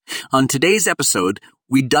On today's episode,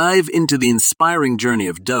 we dive into the inspiring journey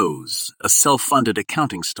of Doze, a self-funded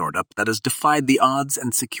accounting startup that has defied the odds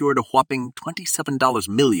and secured a whopping $27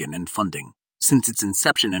 million in funding. Since its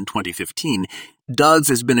inception in 2015, Doze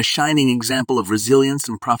has been a shining example of resilience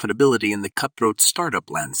and profitability in the cutthroat startup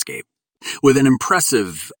landscape. With an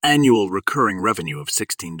impressive annual recurring revenue of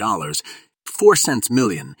 $16.04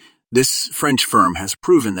 million, this French firm has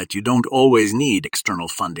proven that you don't always need external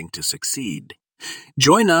funding to succeed.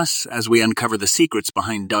 Join us as we uncover the secrets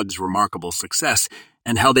behind Doze's remarkable success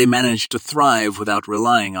and how they managed to thrive without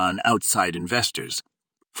relying on outside investors.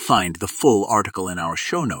 Find the full article in our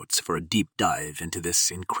show notes for a deep dive into this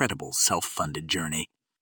incredible self-funded journey.